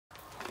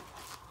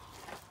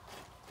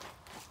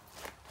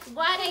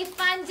What a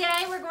fun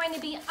day. We're going to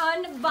be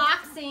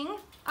unboxing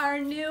our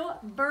new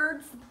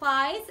bird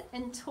supplies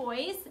and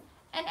toys.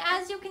 And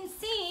as you can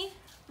see,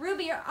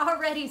 Ruby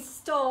already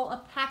stole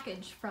a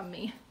package from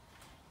me.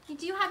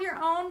 Do you have your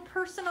own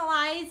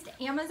personalized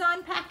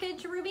Amazon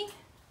package, Ruby?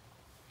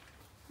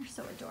 You're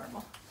so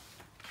adorable.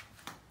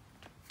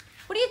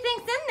 What do you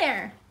think's in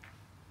there?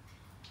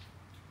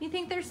 You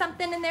think there's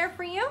something in there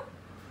for you?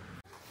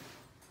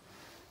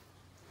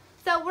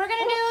 So we're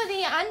gonna do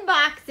the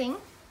unboxing,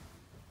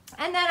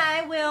 and then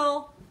I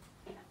will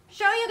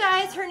show you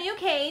guys her new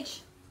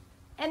cage,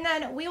 and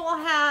then we will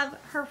have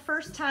her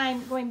first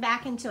time going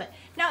back into it.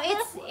 Now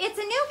it's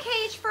a new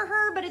cage for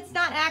her, but it's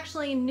not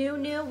actually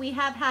new. We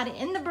have had it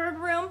in the bird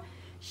room.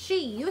 She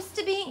used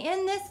to be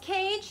in this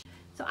cage,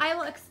 so I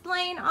will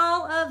explain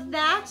all of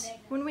that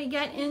when we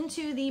get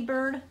into the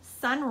bird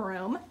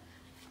sunroom,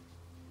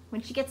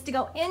 when she gets to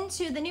go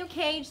into the new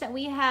cage that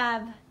we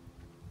have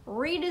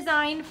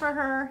redesigned for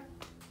her.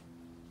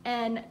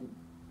 And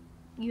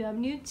you have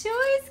new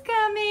toys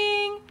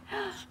coming.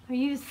 Are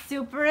you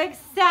super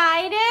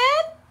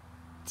excited?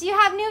 Do you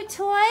have new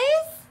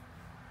toys?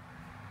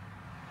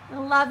 The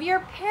Love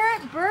Your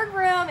Parrot bird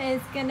room is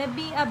gonna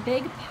be a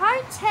big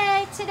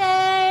party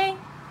today.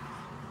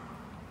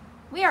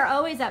 We are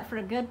always up for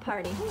a good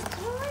party. Oh,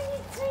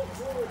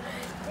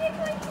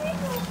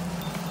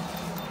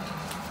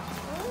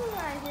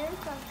 I hear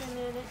something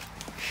in it.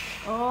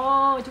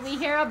 Oh, do we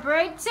hear a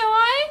bird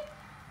toy?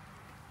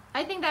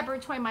 I think that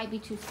bird toy might be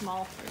too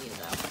small for you,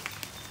 though.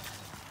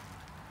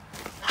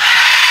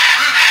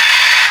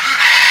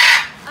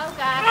 Oh,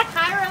 God.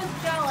 Cairo's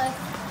jealous.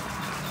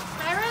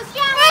 Cairo's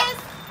jealous.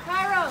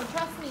 Cairo,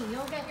 trust me,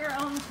 you'll get your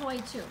own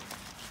toy, too.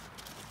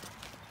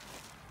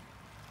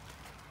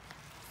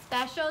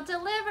 Special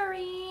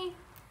delivery.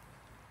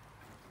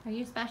 Are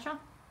you special?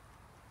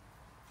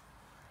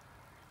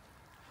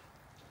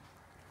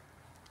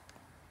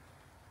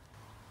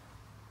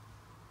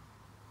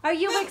 Are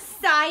you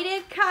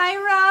excited,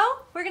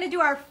 Cairo? We're gonna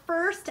do our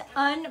first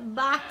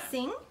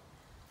unboxing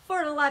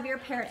for Love Your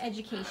Parrot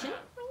Education.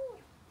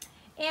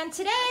 And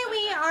today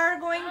we are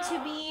going to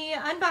be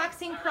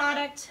unboxing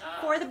product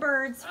for the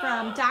birds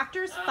from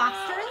Doctors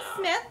Foster and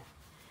Smith,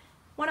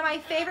 one of my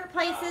favorite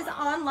places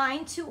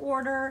online to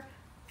order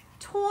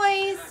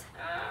toys,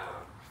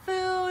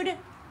 food.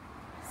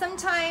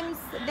 Sometimes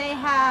they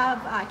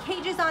have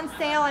cages on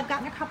sale. I've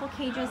gotten a couple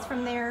cages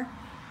from there.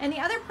 And the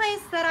other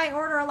place that I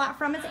order a lot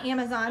from is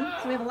Amazon.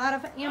 So we have a lot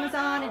of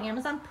Amazon and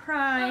Amazon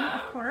Prime,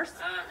 of course.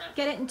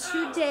 Get it in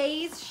 2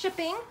 days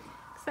shipping,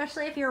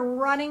 especially if you're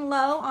running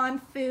low on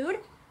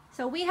food.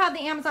 So we have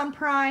the Amazon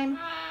Prime.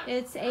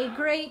 It's a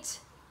great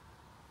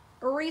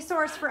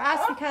resource for us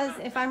because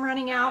if I'm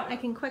running out, I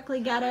can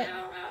quickly get it.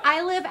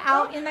 I live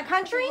out in the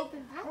country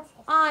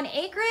on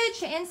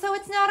acreage, and so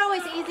it's not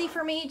always easy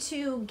for me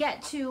to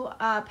get to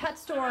a pet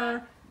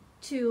store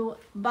to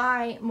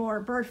buy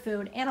more bird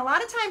food. And a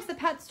lot of times the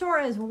pet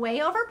store is way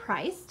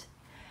overpriced.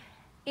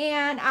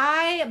 And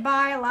I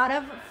buy a lot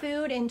of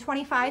food in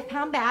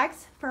 25-pound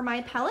bags for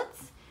my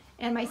pellets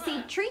and my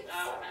seed treats.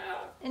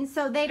 And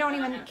so they don't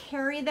even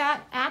carry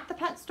that at the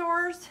pet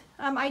stores.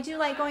 I do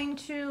like going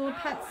to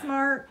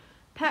PetSmart,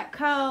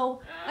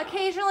 Petco,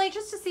 occasionally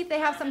just to see if they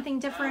have something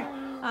different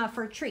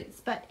for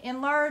treats. But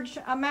in large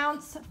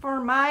amounts for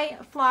my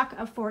flock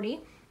of 40,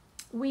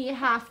 we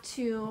have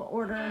to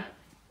order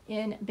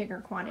in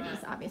bigger quantities,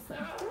 obviously.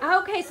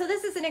 Okay, so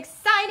this is an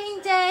exciting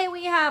day.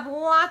 We have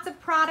lots of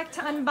product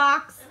to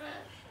unbox,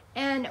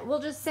 and we'll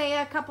just say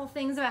a couple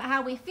things about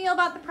how we feel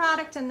about the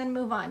product and then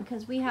move on,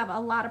 because we have a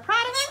lot of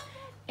products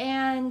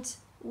and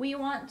we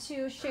want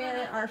to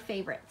share our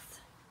favorites.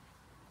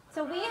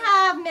 So we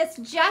have Miss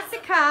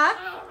Jessica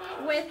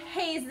with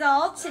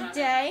Hazel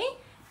today,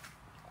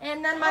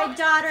 and then my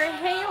daughter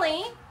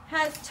Haley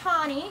has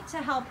Tawny to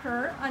help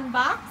her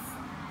unbox.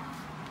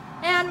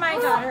 And my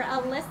daughter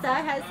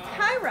Alyssa has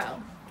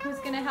Cairo, who's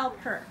going to help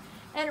her.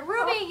 And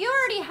Ruby, you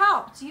already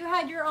helped. You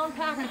had your own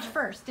package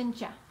first,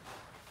 didn't you?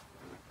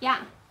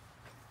 Yeah.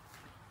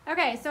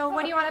 Okay, so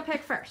what do you want to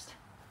pick first?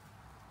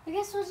 I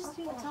guess we'll just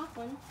do the top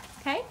one.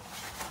 Okay.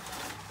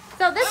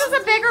 So this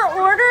is a bigger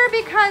order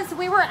because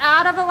we were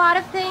out of a lot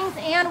of things,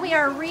 and we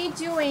are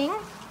redoing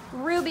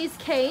Ruby's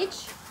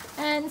cage.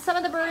 And some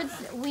of the birds,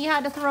 we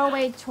had to throw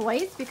away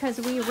toys because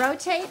we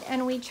rotate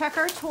and we check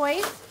our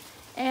toys.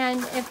 And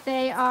if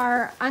they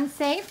are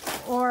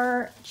unsafe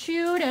or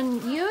chewed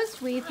and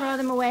used, we throw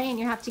them away and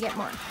you have to get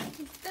more.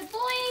 The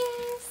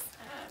boings!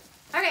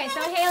 Okay, so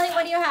Haley,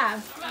 what do you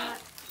have?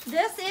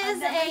 This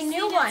is a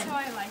new one.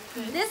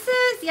 This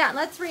is, yeah,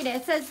 let's read it.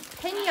 It says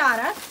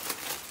Pinata,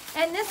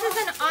 and this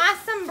is an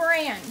awesome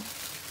brand.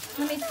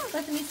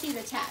 Let me see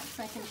the tag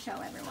so I can show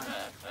everyone.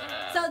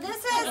 So this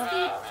is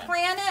the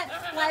Planet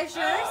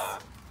Pleasures.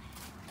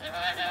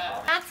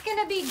 That's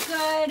gonna be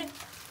good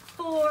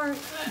for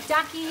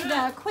Ducky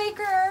the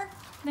Quaker.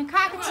 The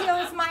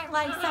cockatiels might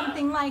like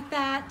something like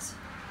that.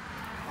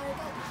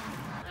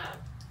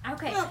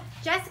 Okay,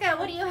 Jessica,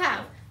 what do you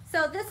have?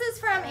 So this is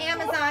from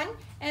Amazon,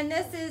 and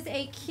this is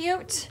a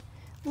cute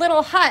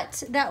little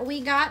hut that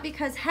we got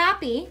because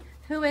Happy,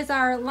 who is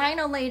our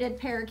lino-lated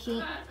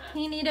parakeet,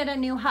 he needed a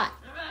new hut.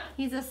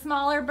 He's a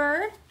smaller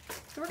bird,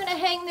 so we're gonna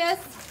hang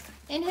this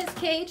in his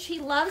cage.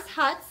 He loves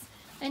huts,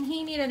 and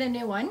he needed a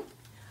new one.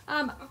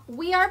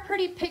 We are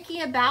pretty picky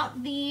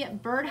about the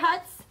bird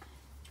huts.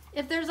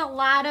 If there's a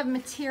lot of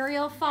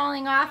material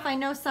falling off, I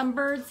know some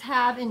birds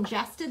have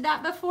ingested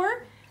that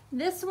before.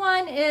 This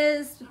one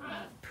is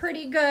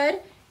pretty good,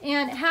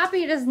 and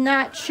Happy does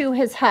not chew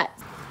his hut.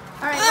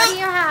 All right, what do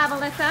you have,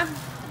 Alyssa?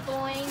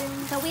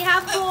 Boing. So we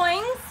have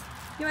boings.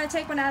 You want to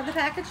take one out of the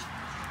package?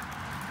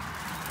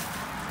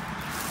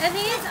 And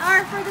these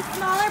are for the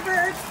smaller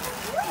birds.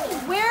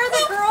 Where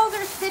the girls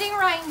are sitting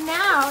right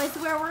now is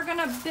where we're going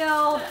to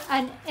build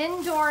an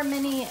indoor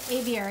mini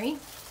aviary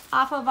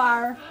off of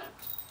our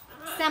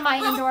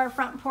semi-indoor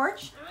front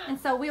porch. And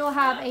so we will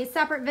have a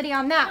separate video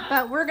on that,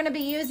 but we're going to be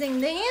using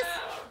these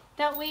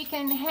that we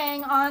can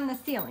hang on the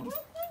ceiling.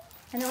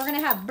 And then we're going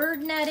to have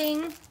bird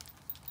netting.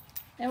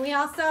 And we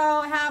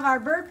also have our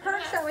bird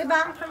perch that we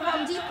bought from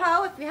Home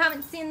Depot. If you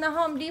haven't seen the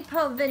Home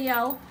Depot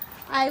video,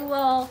 I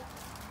will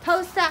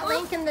post that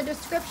link in the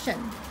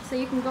description so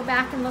you can go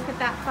back and look at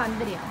that fun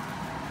video.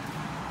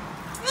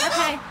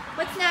 Okay,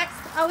 what's next?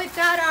 Oh, we've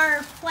got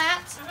our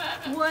flat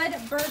wood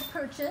bird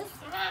perches.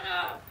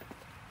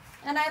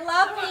 And I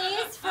love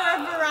these for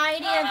a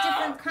variety of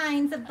different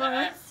kinds of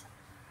birds.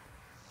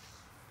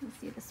 Let's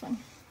see this one.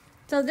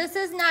 So this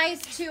is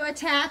nice to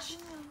attach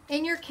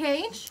in your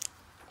cage,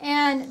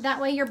 and that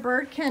way your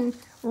bird can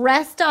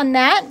rest on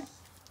that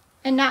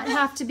and not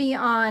have to be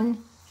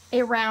on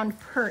a round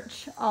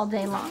perch all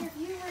day long.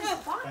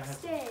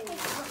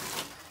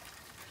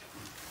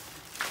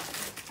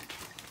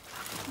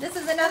 This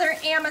is another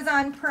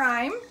Amazon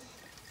Prime.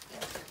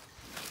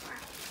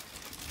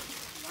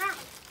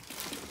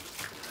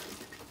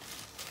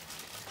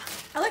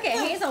 Oh, look at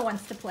Hazel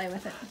wants to play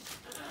with it.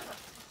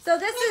 So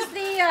this is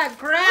the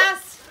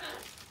grass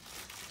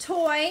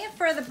toy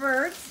for the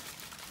birds.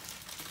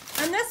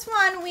 And this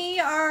one we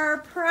are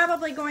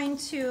probably going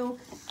to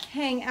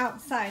hang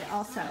outside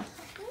also.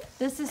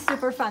 This is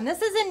super fun.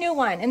 This is a new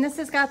one, and this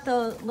has got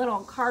the little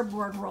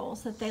cardboard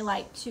rolls that they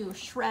like to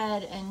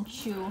shred and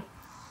chew.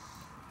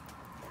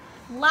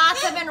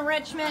 Lots of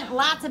enrichment,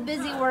 lots of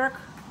busy work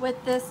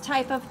with this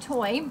type of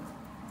toy.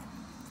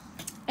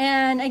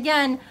 And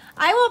again,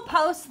 I will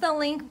post the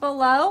link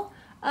below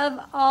of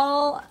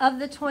all of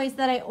the toys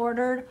that I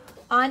ordered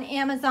on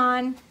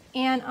Amazon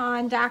and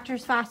on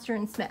Drs. Foster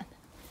and Smith.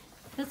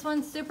 This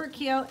one's super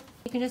cute.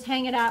 You can just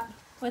hang it up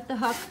with the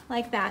hook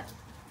like that.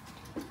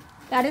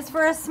 That is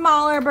for a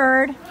smaller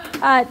bird.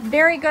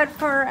 Very good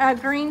for a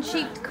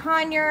green-cheeked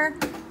conure.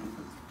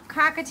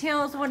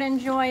 Cockatiels would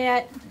enjoy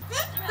it.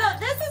 So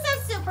this is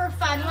a super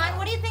fun one.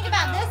 What do you think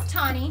about this,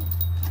 Tawny?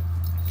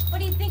 What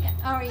do you think?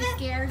 Oh, are you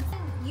scared?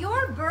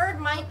 Your bird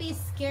might be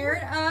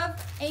scared of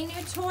a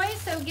new toy,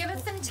 so give it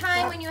some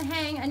time when you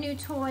hang a new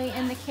toy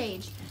in the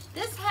cage.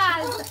 This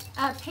has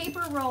a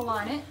paper roll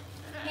on it.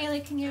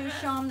 Haley, can you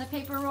show them the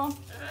paper roll?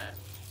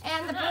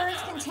 And the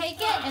birds can take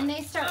it and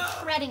they start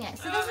shredding it.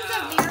 So this is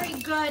a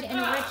very good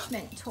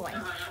enrichment toy.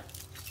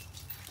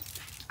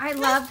 I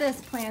love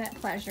this Planet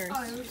Pleasures.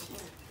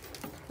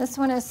 This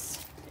one is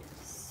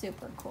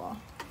super cool.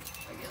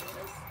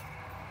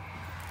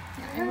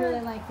 Yeah, I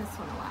really like this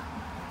one a lot.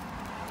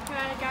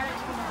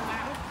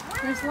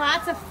 There's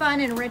lots of fun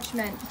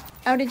enrichment.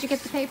 Oh, did you get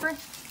the paper?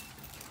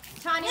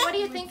 Tanya, what do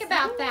you think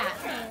about that?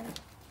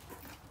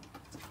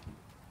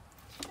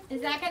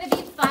 Is that going to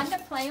be fun to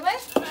play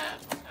with?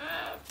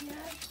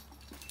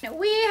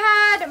 We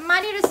had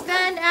money to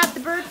spend at the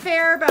bird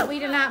fair, but we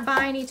did not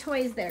buy any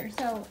toys there.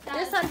 So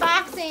this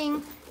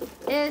unboxing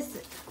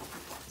is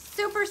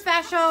super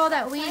special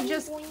that we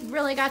just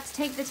really got to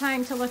take the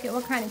time to look at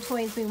what kind of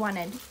toys we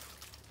wanted.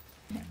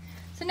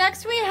 So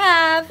next we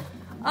have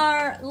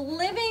our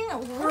Living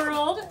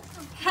World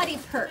Petty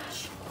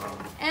Perch.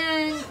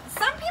 And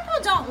some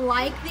people don't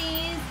like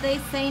these. They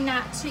say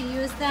not to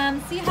use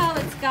them. See how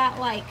it's got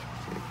like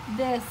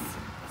this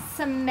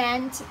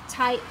cement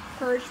type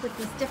perch with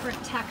this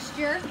different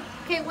texture.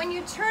 Okay, when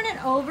you turn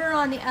it over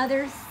on the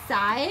other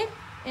side,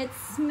 it's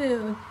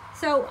smooth.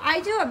 So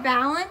I do a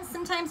balance.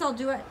 Sometimes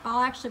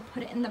I'll actually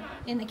put it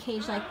in the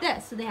cage like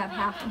this, so they have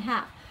half and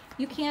half.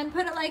 You can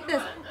put it like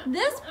this.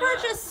 This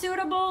perch is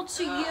suitable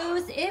to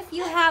use if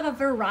you have a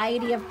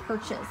variety of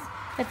perches.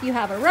 If you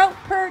have a rope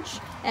perch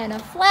and a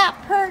flat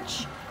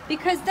perch,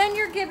 because then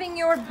you're giving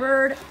your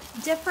bird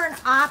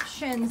different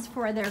options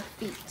for their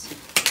feet.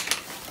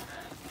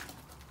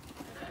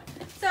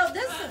 So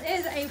this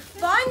is a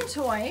fun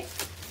toy.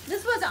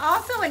 This was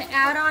also an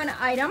add-on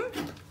item.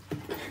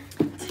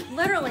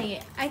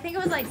 Literally, I think it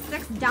was like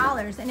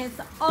 $6, and it's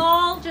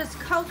all just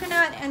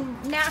coconut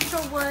and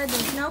natural wood.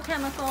 There's no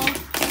chemical.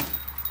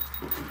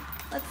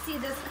 Let's see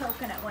this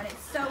coconut one.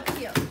 It's so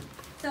cute.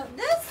 So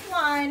this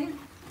one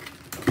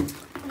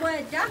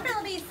would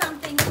definitely be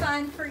something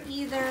fun for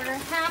either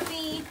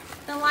Happy,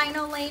 the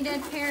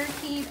lino-lated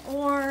parakeet,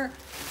 or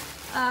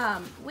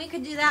we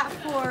could do that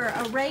for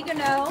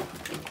Oregano,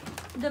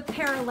 the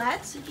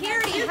parrot. He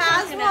already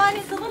has one.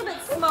 It's a little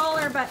bit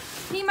smaller but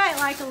he might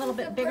like a little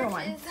bit bigger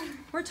one.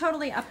 We're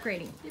totally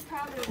upgrading. You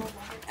probably won't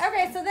like it.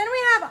 Okay, so then we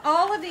have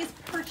all of these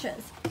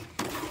perches.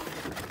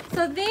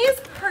 So these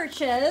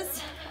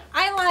perches,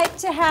 I like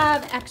to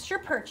have extra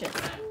perches.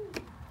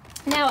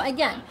 Now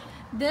again,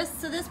 this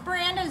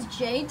brand is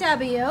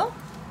JW,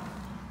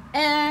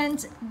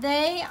 and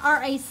they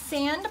are a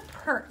sand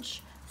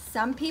perch.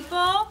 Some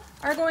people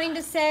are going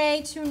to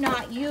say to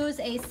not use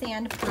a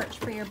sand perch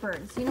for your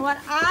birds. You know what?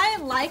 I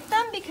like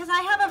them because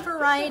I have a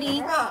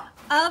variety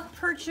of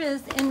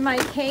perches in my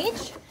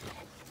cage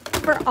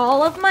for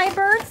all of my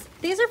birds.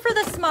 These are for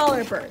the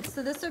smaller birds.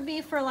 So this would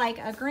be for like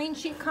a green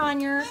sheep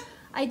conure.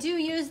 I do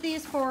use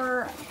these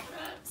for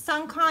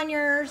sun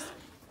conures,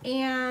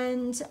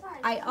 and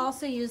I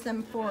also use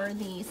them for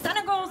the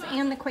Senegals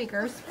and the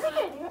Quakers.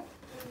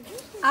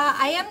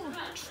 I am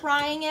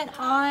trying it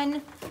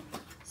on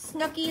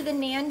Snooky, the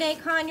Nande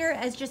conure,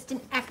 as just an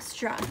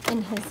extra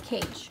in his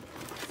cage.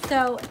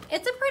 So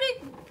it's a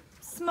pretty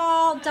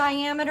small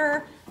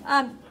diameter.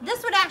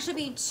 This would actually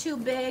be too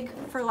big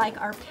for like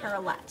our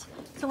parrot.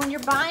 So when you're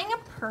buying a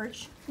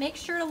perch, make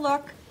sure to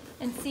look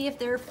and see if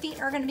their feet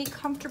are going to be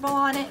comfortable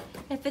on it.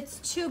 If it's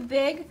too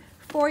big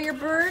for your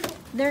bird,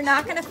 they're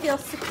not going to feel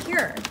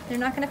secure. They're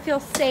not going to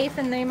feel safe,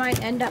 and they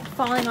might end up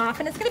falling off.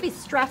 And it's going to be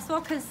stressful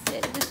because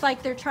it's just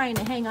like they're trying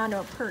to hang on to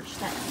a perch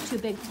that's too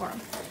big for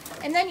them.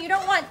 And then you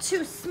don't want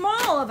too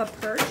small of a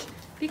perch,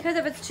 because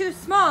if it's too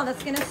small,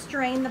 that's going to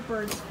strain the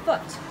bird's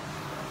foot.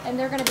 And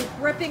they're going to be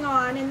gripping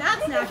on, and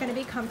that's not going to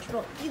be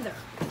comfortable either.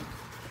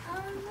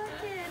 Oh,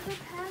 look at the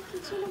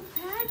package in a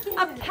package.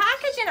 A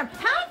package in a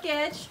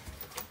package?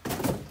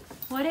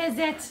 What is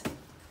it?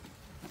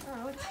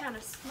 Oh, it's kind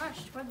of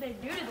smushed. What'd they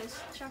do to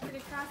this? Chuck it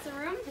across the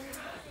room?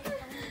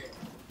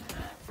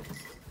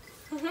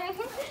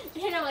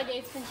 You know, like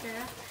Ace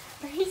Ventura,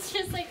 where he's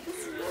just like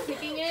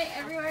kicking it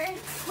everywhere.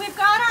 We've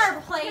got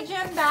our play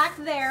gym back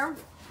there.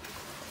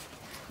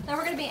 Then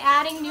we're going to be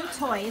adding new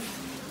toys.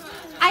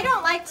 I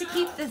don't like to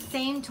keep the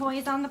same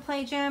toys on the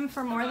play gym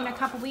for more than a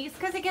couple weeks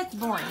because it gets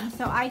boring.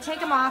 So I take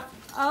them off.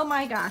 Oh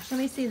my gosh,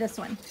 let me see this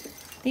one.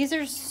 These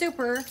are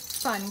super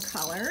fun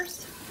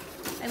colors.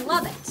 I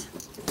love it.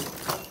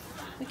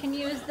 We can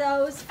use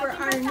those for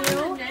our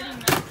new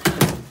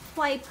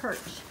play perch.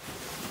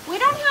 We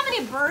don't have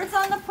any birds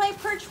on the play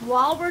perch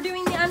while we're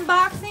doing the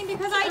unboxing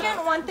because I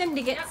didn't want them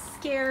to get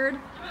scared.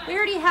 We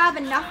already have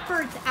enough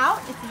birds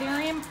out. It's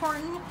very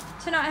important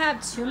to not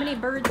have too many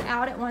birds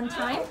out at one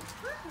time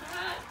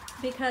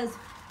because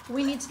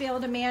we need to be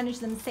able to manage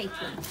them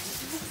safely.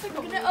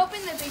 We're gonna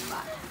open the big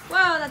box.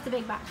 Whoa, that's a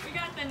big box. We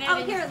got the netting.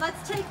 Oh, here,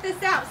 let's take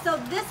this out. So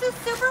this is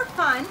super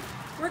fun.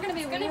 We're going to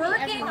be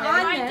working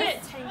on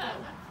this.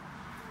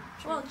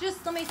 Well,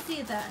 just let me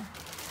see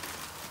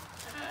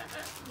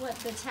what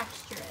the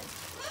texture is.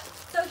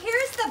 So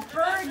here's the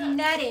bird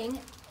netting,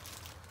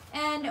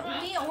 and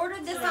we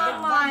ordered this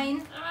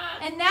online,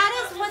 and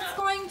that is what's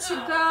going to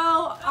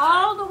go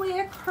all the way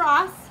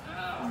across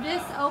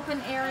this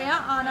open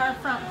area on our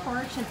front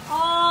porch and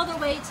all the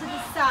way to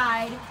the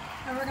side,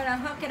 and we're going to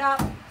hook it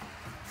up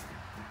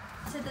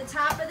to the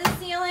top of the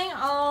ceiling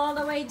all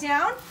the way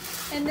down.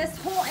 And this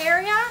whole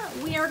area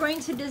we are going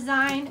to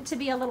design to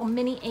be a little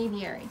mini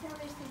aviary.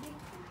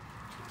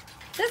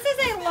 This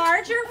is a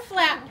larger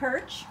flat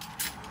perch,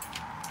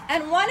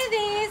 and one of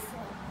these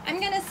I'm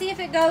going to see if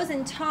it goes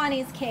in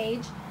Tawny's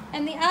cage,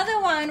 and the other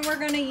one we're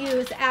going to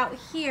use out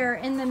here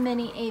in the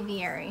mini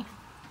aviary.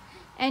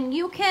 And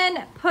you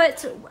can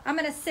put, I'm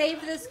going to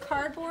save this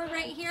cardboard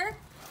right here,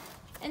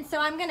 and so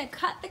I'm going to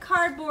cut the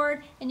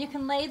cardboard, and you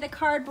can lay the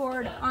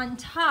cardboard on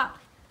top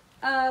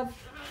of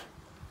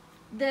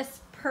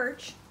this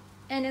perch,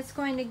 and it's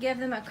going to give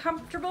them a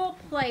comfortable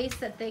place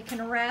that they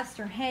can rest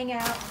or hang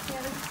out.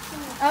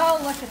 Oh,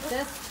 look at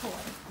this toy.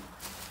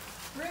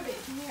 Ruby,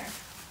 come here.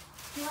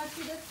 You want to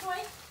see this toy?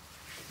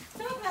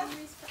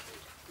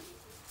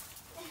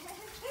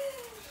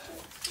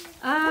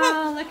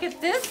 Oh, look at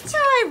this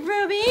toy,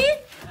 Ruby.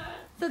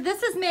 So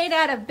this is made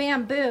out of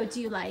bamboo. Do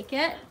you like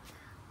it?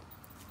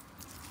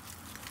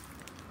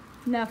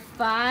 No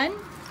fun?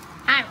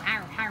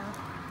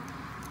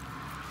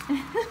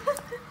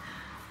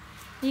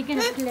 You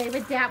gonna play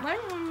with that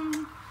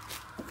one?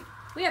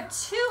 We have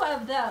 2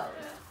 of those,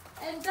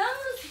 and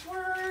those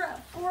were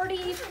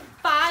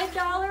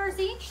 $45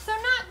 each, so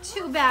not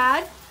too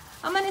bad.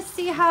 I'm gonna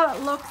see how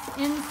it looks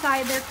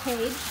inside their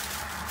cage.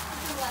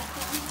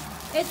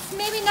 It's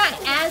maybe not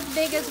as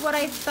big as what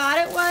I thought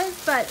it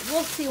was, but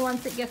we'll see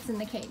once it gets in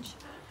the cage.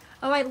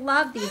 Oh, I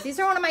love these. These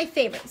are one of my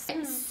favorites.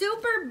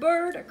 Super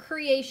Bird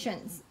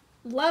Creations.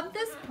 Love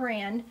this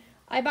brand.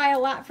 I buy a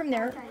lot from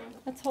there.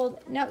 Let's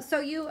hold. No, so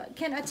you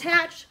can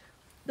attach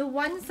the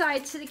one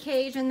side to the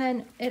cage and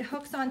then it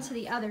hooks onto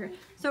the other.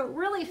 So it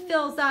really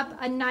fills up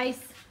a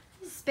nice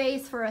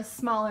space for a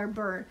smaller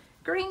bird.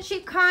 Green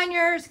sheep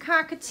conures,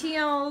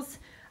 cockatiels.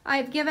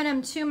 I've given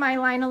them to my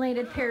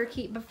linolated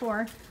parakeet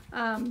before.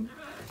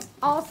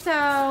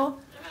 Also,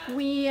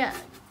 we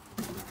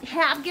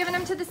have given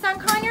them to the sun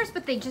conures,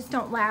 but they just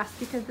don't last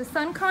because the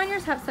sun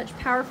conures have such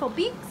powerful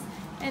beaks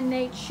and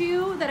they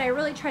chew that I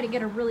really try to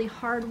get a really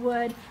hard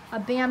wood, a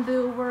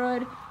bamboo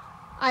wood.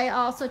 I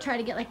also try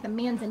to get like the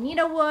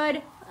manzanita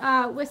wood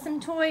with some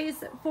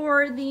toys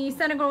for the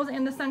Senegals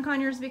and the sun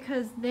conures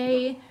because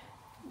they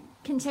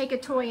can take a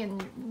toy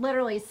and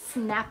literally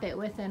snap it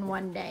within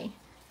one day.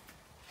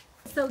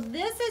 So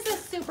this is a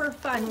super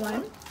fun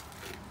one.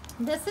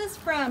 This is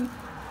from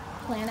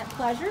Planet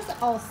Pleasures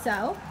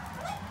also.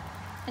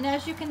 And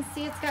as you can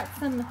see, it's got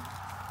some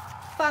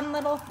fun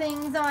little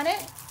things on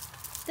it.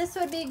 This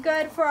would be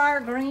good for our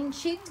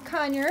green-cheeked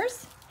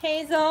conures.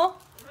 Hazel,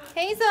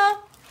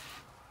 Hazel,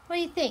 what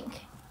do you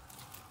think?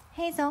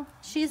 Hazel,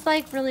 she's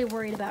like really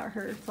worried about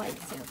her flight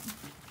suit.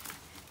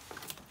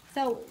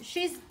 So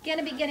she's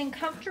gonna be getting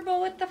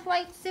comfortable with the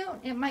flight suit.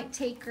 It might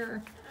take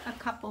her a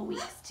couple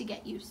weeks to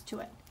get used to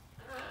it.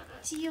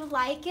 Do you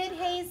like it,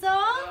 Hazel?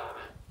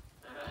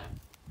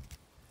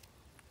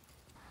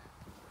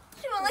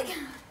 She won't let go.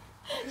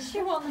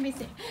 She won't, let me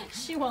see.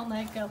 She won't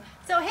let go.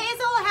 So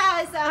Hazel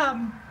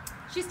has,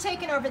 she's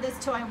taken over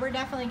this toy. We're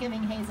definitely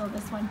giving Hazel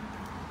this one.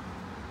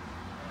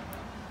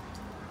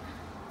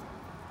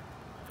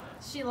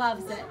 She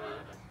loves it.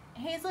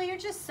 Hazel, you're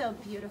just so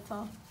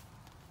beautiful.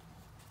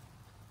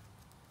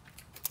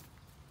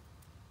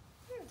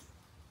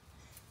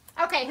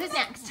 Okay, who's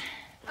next?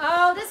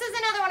 Oh, this is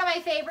another one of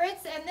my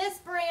favorites, and this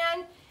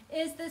brand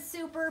is the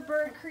Super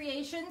Bird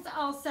Creations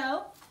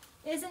also.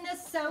 Isn't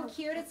this so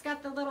cute? It's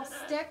got the little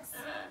sticks.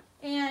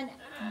 And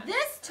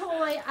this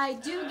toy I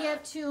do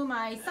give to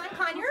my sun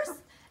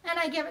conures, and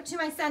I give it to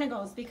my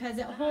Senegals because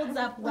it holds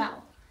up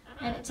well.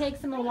 And it takes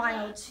them a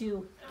while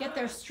to get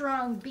their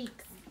strong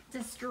beaks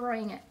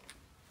destroying it,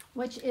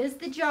 which is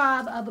the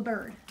job of a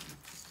bird,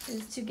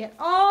 is to get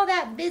all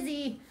that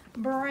busy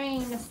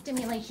brain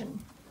stimulation.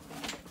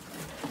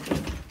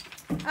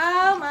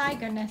 Oh my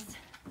goodness.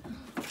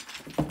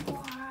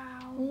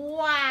 Wow.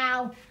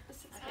 Wow. This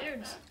is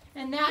huge.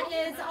 And that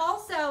is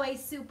also a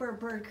Super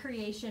Bird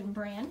Creation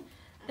brand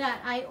that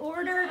I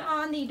ordered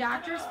on the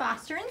Drs.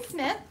 Foster and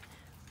Smith.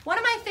 One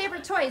of my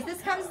favorite toys.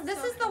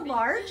 This is the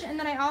large, and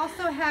then I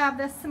also have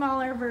the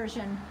smaller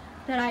version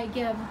that I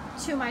give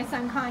to my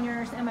sun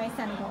conures and my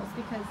Senegals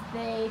because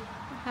they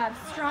have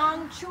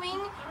strong chewing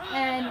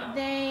and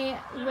they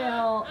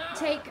will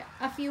take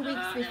a few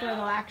weeks before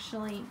they'll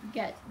actually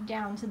get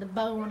down to the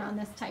bone on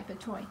this type of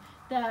toy.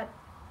 The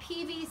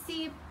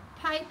PVC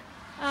pipe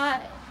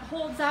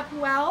holds up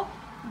well.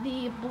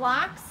 The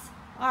blocks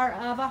are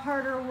of a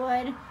harder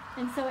wood,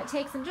 and so it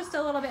takes them just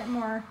a little bit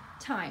more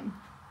time.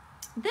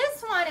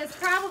 This one is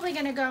probably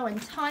going to go in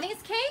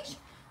Tawny's cage.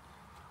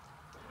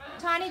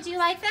 Tawny, do you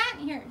like that?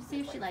 Here,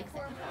 see if she likes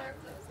it.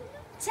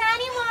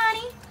 Tawny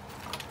Wani.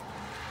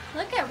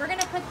 Look at, we're going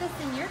to put this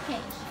in your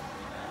cage.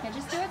 Okay,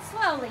 just do it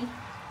slowly.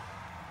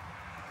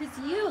 Because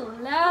you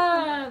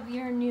love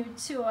your new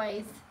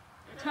toys.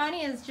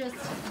 Tawny has just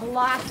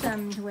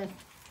blossomed with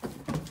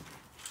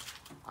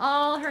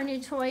all her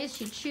new toys.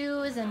 She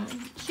chews and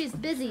she's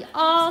busy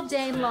all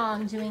day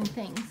long doing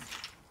things.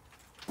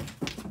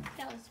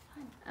 That was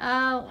fun.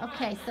 Oh,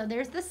 okay, so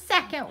there's the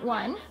second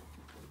one.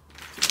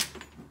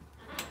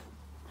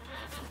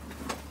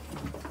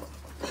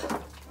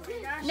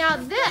 Now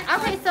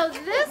okay, so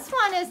this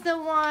one is the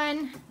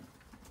one,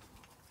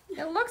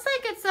 it looks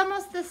like it's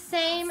almost the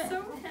same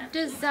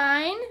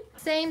design,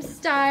 same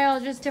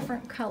style, just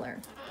different color.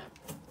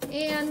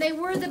 And they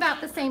were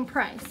about the same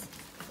price.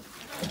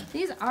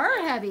 These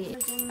are heavy.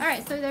 All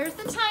right, so there's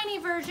the tiny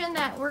version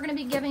that we're gonna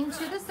be giving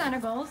to the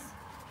Senegals.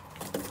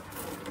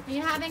 Are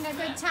you having a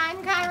good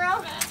time,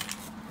 Cairo?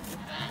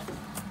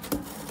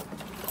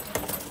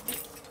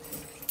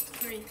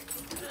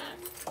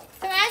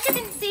 So as you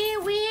can see,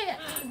 we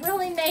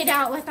really made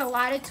out with a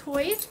lot of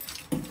toys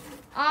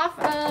off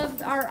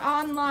of our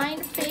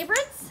online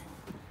favorites.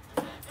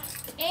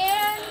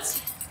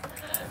 And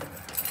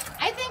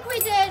I think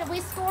we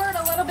scored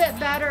a little bit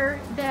better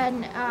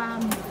than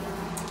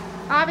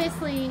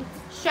obviously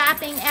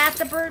shopping at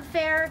the bird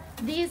fair.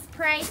 These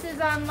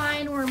prices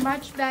online were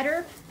much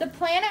better. The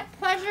Planet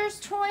Pleasures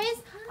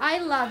toys, I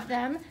love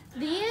them.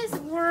 These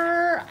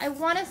were, I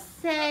want to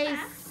say,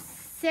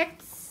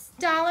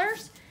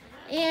 $6.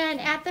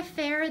 And at the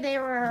fair, they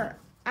were,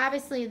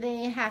 obviously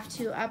they have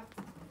to up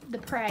the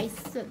price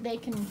so that they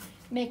can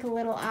make a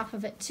little off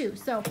of it too.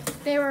 So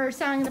they were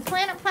selling the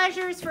Planet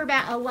Pleasures for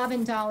about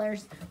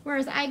 $11,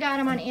 whereas I got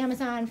them on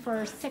Amazon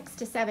for $6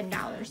 to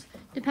 $7,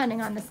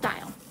 depending on the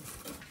style.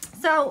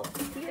 So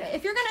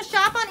if you're gonna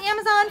shop on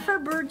Amazon for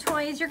bird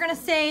toys, you're gonna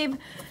save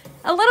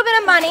a little bit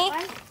of money.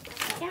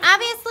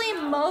 Obviously,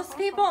 most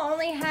people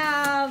only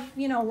have,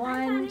 you know,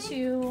 1,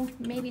 2,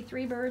 maybe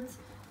 3 birds,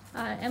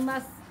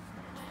 unless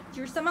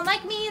you're someone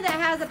like me that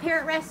has a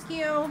parrot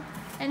rescue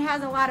and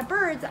has a lot of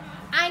birds.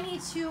 I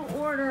need to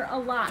order a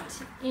lot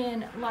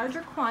in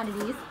larger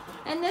quantities,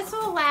 and this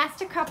will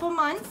last a couple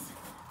months.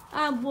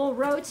 We'll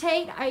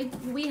rotate.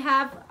 We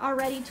have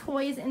already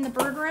toys in the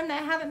bird room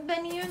that haven't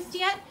been used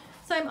yet,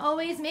 so I'm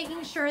always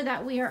making sure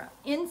that we are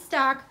in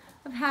stock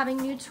of having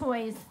new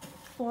toys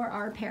for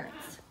our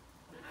parrots.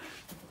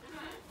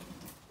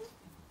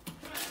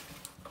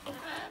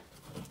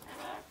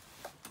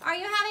 Are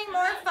you having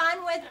more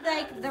fun with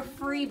like the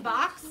free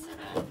box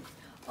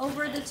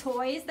over the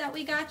toys that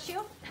we got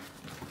you?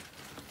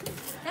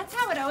 That's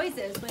how it always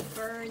is with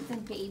birds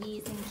and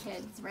babies and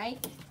kids,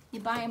 right? You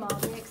buy them all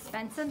the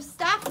expensive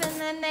stuff and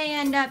then they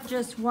end up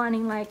just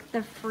wanting like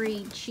the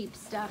free cheap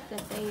stuff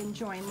that they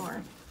enjoy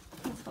more.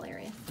 It's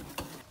hilarious.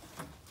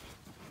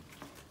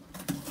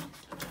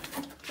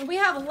 We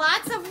have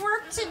lots of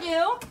work to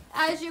do.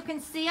 As you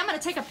can see, I'm going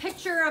to take a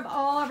picture of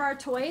all of our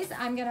toys.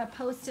 I'm going to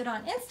post it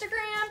on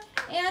Instagram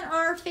and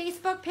our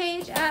Facebook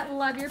page at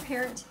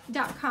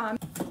loveyourparrot.com.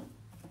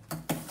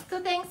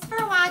 So thanks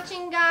for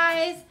watching,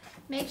 guys.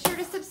 Make sure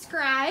to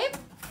subscribe.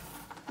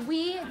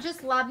 We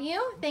just love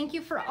you. Thank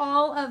you for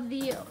all of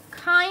the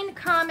kind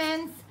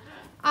comments.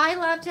 I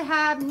love to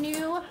have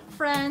new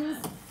friends.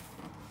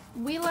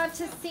 We love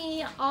to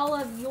see all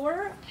of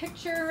your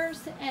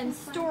pictures and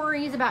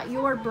stories about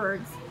your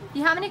birds. If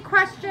you have any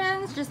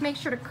questions, just make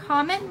sure to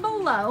comment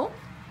below.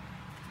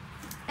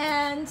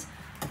 And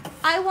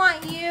I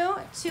want you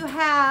to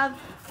have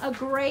a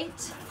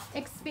great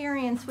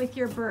experience with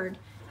your bird.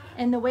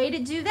 And the way to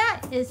do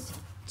that is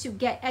to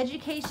get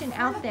education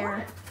out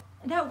there.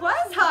 That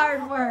was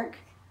hard work.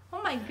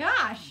 Oh my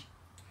gosh.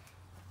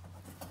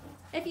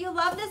 If you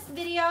love this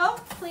video,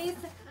 please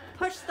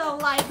push the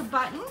like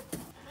button.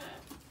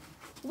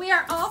 We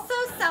are also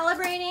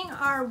celebrating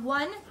our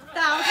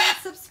 1,000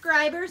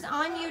 subscribers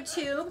on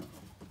YouTube.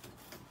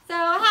 So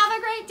have a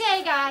great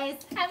day,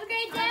 guys. Have a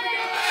great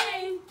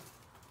day.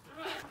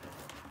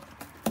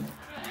 Don't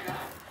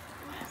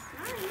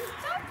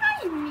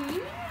bite me.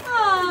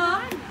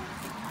 Aww.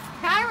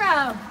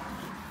 Cairo,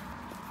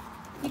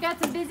 you got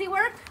some busy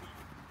work?